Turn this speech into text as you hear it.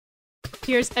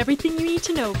Here's everything you need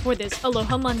to know for this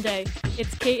Aloha Monday.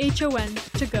 It's KHON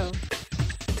to go.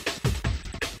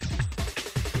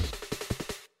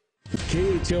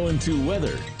 KHON2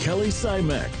 weather, Kelly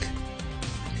Simek.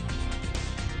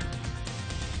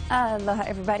 Aloha,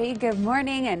 everybody. Good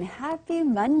morning and happy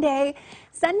Monday.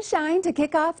 Sunshine to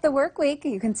kick off the work week.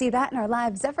 You can see that in our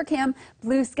live Zephyr Cam.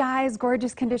 Blue skies,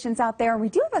 gorgeous conditions out there. We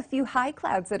do have a few high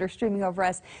clouds that are streaming over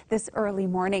us this early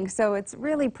morning, so it's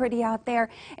really pretty out there.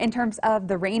 In terms of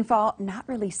the rainfall, not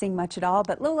really seeing much at all,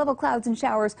 but low-level clouds and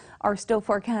showers are still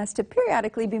forecast to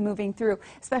periodically be moving through,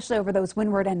 especially over those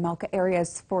Windward and Malka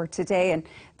areas for today and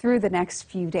through the next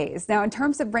few days. Now, in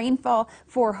terms of rainfall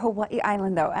for Hawaii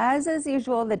Island, though, as is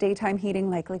usual, the daytime heating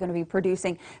likely going to be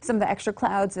producing some of the extra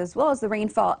clouds as well as the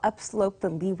rainfall upslope the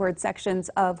leeward sections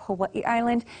of Hawaii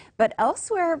Island. But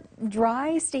elsewhere,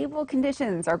 dry, stable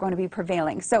conditions are going to be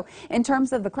prevailing. So in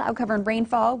terms of the cloud cover and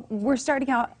rainfall, we're starting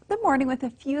out the morning with a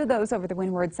few of those over the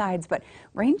windward sides, but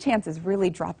rain chances really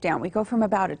drop down. We go from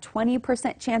about a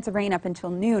 20% chance of rain up until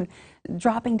noon,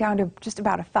 dropping down to just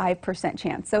about a 5%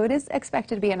 chance. So it is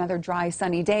expected to be another dry,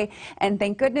 sunny day. And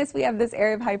thank goodness we have this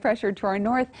area of high pressure to our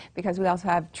north, because we also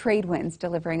have trade winds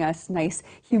delivering us nice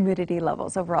humidity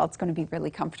levels. Overall, it's going to be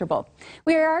really comfortable.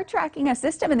 We are tracking a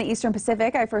system in the eastern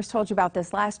Pacific. I first told you about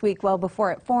this last week, well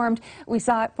before it formed. We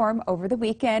saw it form over the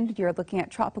weekend. You're looking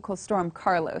at Tropical Storm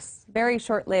Carlos. Very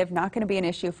short-lived, not going to be an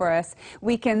issue for us.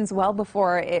 Weakens well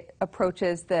before it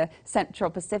approaches the central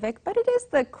Pacific, but it is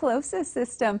the closest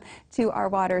system to our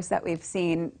waters that we've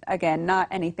seen. Again, not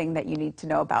anything that you need to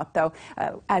know about, though,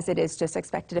 as it is just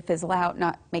expected to fizzle out,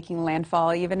 not making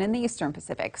landfall even in the eastern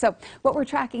Pacific. So what we're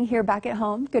tracking here back at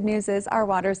home, good news is our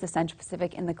waters, the central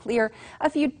Pacific in the clear. A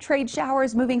few trade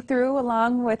showers moving through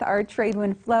along with our trade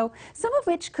wind flow, some of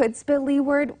which could spill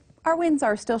leeward. Our winds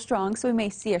are still strong, so we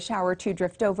may see a shower or two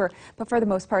drift over, but for the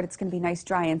most part, it's going to be nice,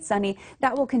 dry, and sunny.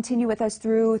 That will continue with us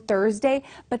through Thursday,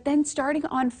 but then starting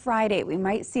on Friday, we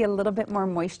might see a little bit more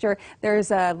moisture.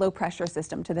 There's a low-pressure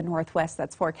system to the northwest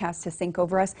that's forecast to sink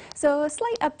over us, so a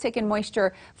slight uptick in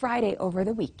moisture Friday over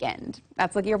the weekend.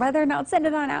 That's Look at Your Weather. Now let's send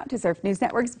it on out to Surf News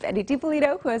Network's Betty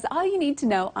DiPolito, who has all you need to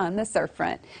know on the surf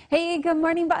front. Hey, good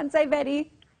morning, Bonsai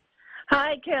Betty.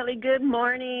 Hi, Kelly. Good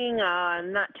morning.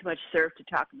 Not too much surf to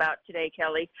talk about today,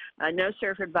 Kelly. No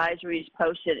surf advisories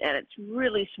posted, and it's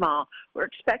really small. We're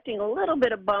expecting a little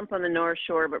bit of bump on the North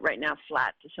Shore, but right now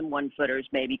flat to some one-footers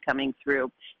maybe coming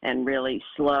through and really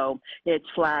slow. It's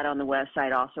flat on the west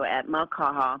side also at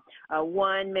Malkaha.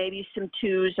 One, maybe some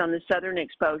twos on the southern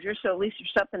exposure, so at least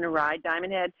there's something to ride.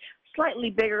 Diamond Head, slightly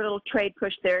bigger little trade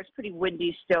push there. It's pretty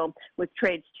windy still with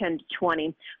trades 10 to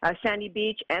 20. Sandy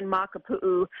Beach and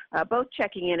Makapu'u both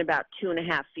checking in about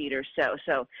 2.5 feet or so.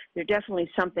 So there's definitely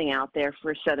something out there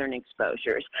for southern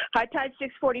exposures. High tide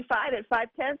 6:45 at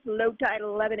 5/10. Low tide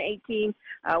 11:18,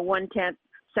 1/10.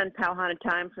 Sun Pauhana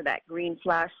time for that green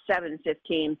flash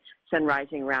 7:15. Sun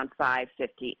rising around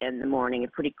 5:50 in the morning. A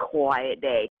pretty quiet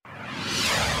day.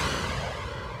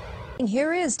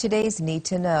 Here is today's Need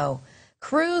to Know.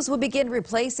 Crews will begin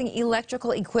replacing electrical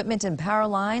equipment and power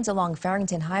lines along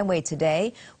Farrington Highway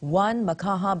today. One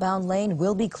Makaha-bound lane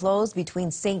will be closed between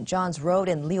St. John's Road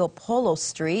and Leopolo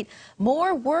Street.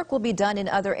 More work will be done in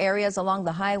other areas along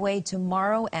the highway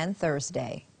tomorrow and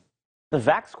Thursday. The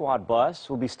Vac Squad bus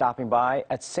will be stopping by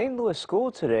at St. Louis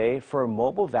School today for a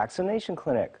mobile vaccination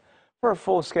clinic. For a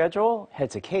full schedule,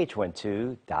 head to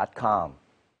KHON2.com.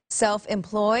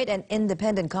 Self-employed and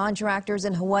independent contractors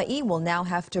in Hawaii will now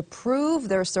have to prove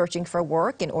they're searching for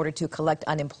work in order to collect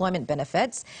unemployment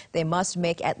benefits. They must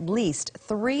make at least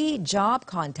 3 job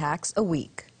contacts a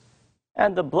week.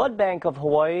 And the Blood Bank of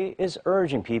Hawaii is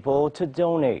urging people to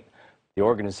donate. The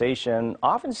organization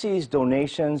often sees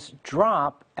donations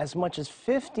drop as much as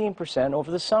 15%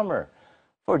 over the summer.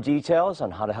 For details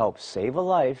on how to help save a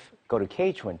life, go to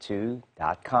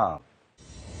KHON2.com.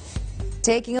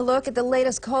 Taking a look at the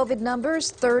latest COVID numbers,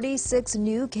 36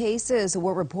 new cases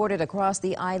were reported across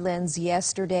the islands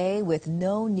yesterday with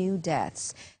no new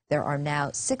deaths. There are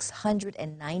now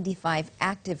 695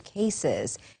 active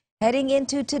cases. Heading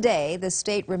into today, the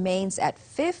state remains at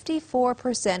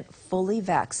 54% fully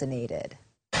vaccinated.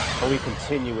 We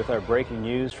continue with our breaking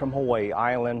news from Hawaii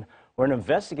Island, where an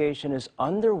investigation is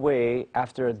underway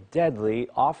after a deadly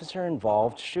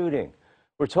officer-involved shooting.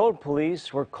 We're told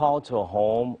police were called to a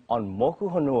home on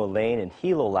Mokuhonua Lane in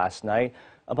Hilo last night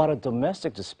about a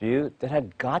domestic dispute that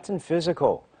had gotten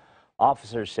physical.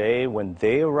 Officers say when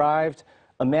they arrived,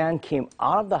 a man came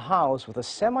out of the house with a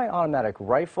semi-automatic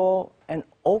rifle and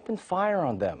opened fire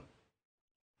on them.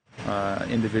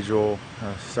 Individual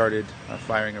started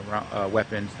firing a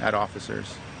weapon at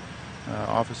officers.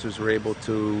 Officers were able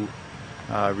to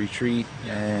retreat,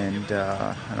 and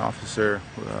an officer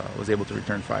was able to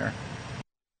return fire.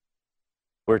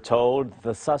 We're told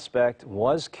the suspect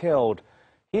was killed.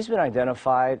 He's been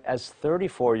identified as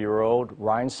 34-year-old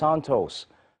Ryan Santos.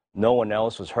 No one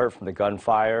else was hurt from the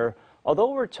gunfire,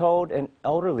 although we're told an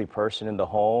elderly person in the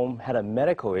home had a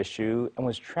medical issue and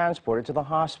was transported to the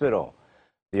hospital.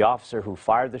 The officer who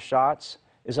fired the shots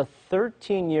is a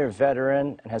 13-year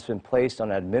veteran and has been placed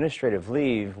on administrative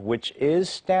leave, which is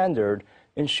standard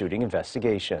in shooting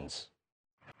investigations.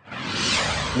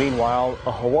 Meanwhile,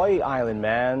 a Hawaii Island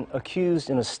man accused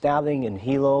in a stabbing in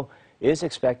Hilo is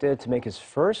expected to make his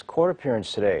first court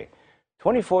appearance today.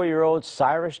 24-year-old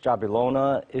Cyrus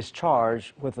Jabilona is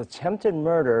charged with attempted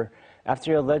murder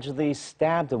after he allegedly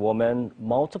stabbed a woman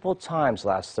multiple times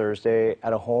last Thursday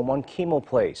at a home on Kimo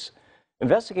Place.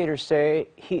 Investigators say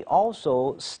he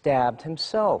also stabbed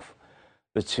himself.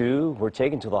 The two were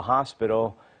taken to the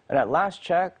hospital, and at last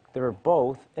check, they were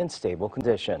both in stable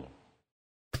condition.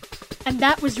 And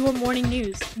that was your morning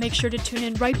news. Make sure to tune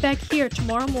in right back here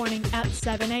tomorrow morning at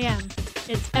 7 a.m.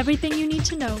 It's everything you need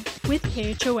to know with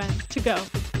KHON to go.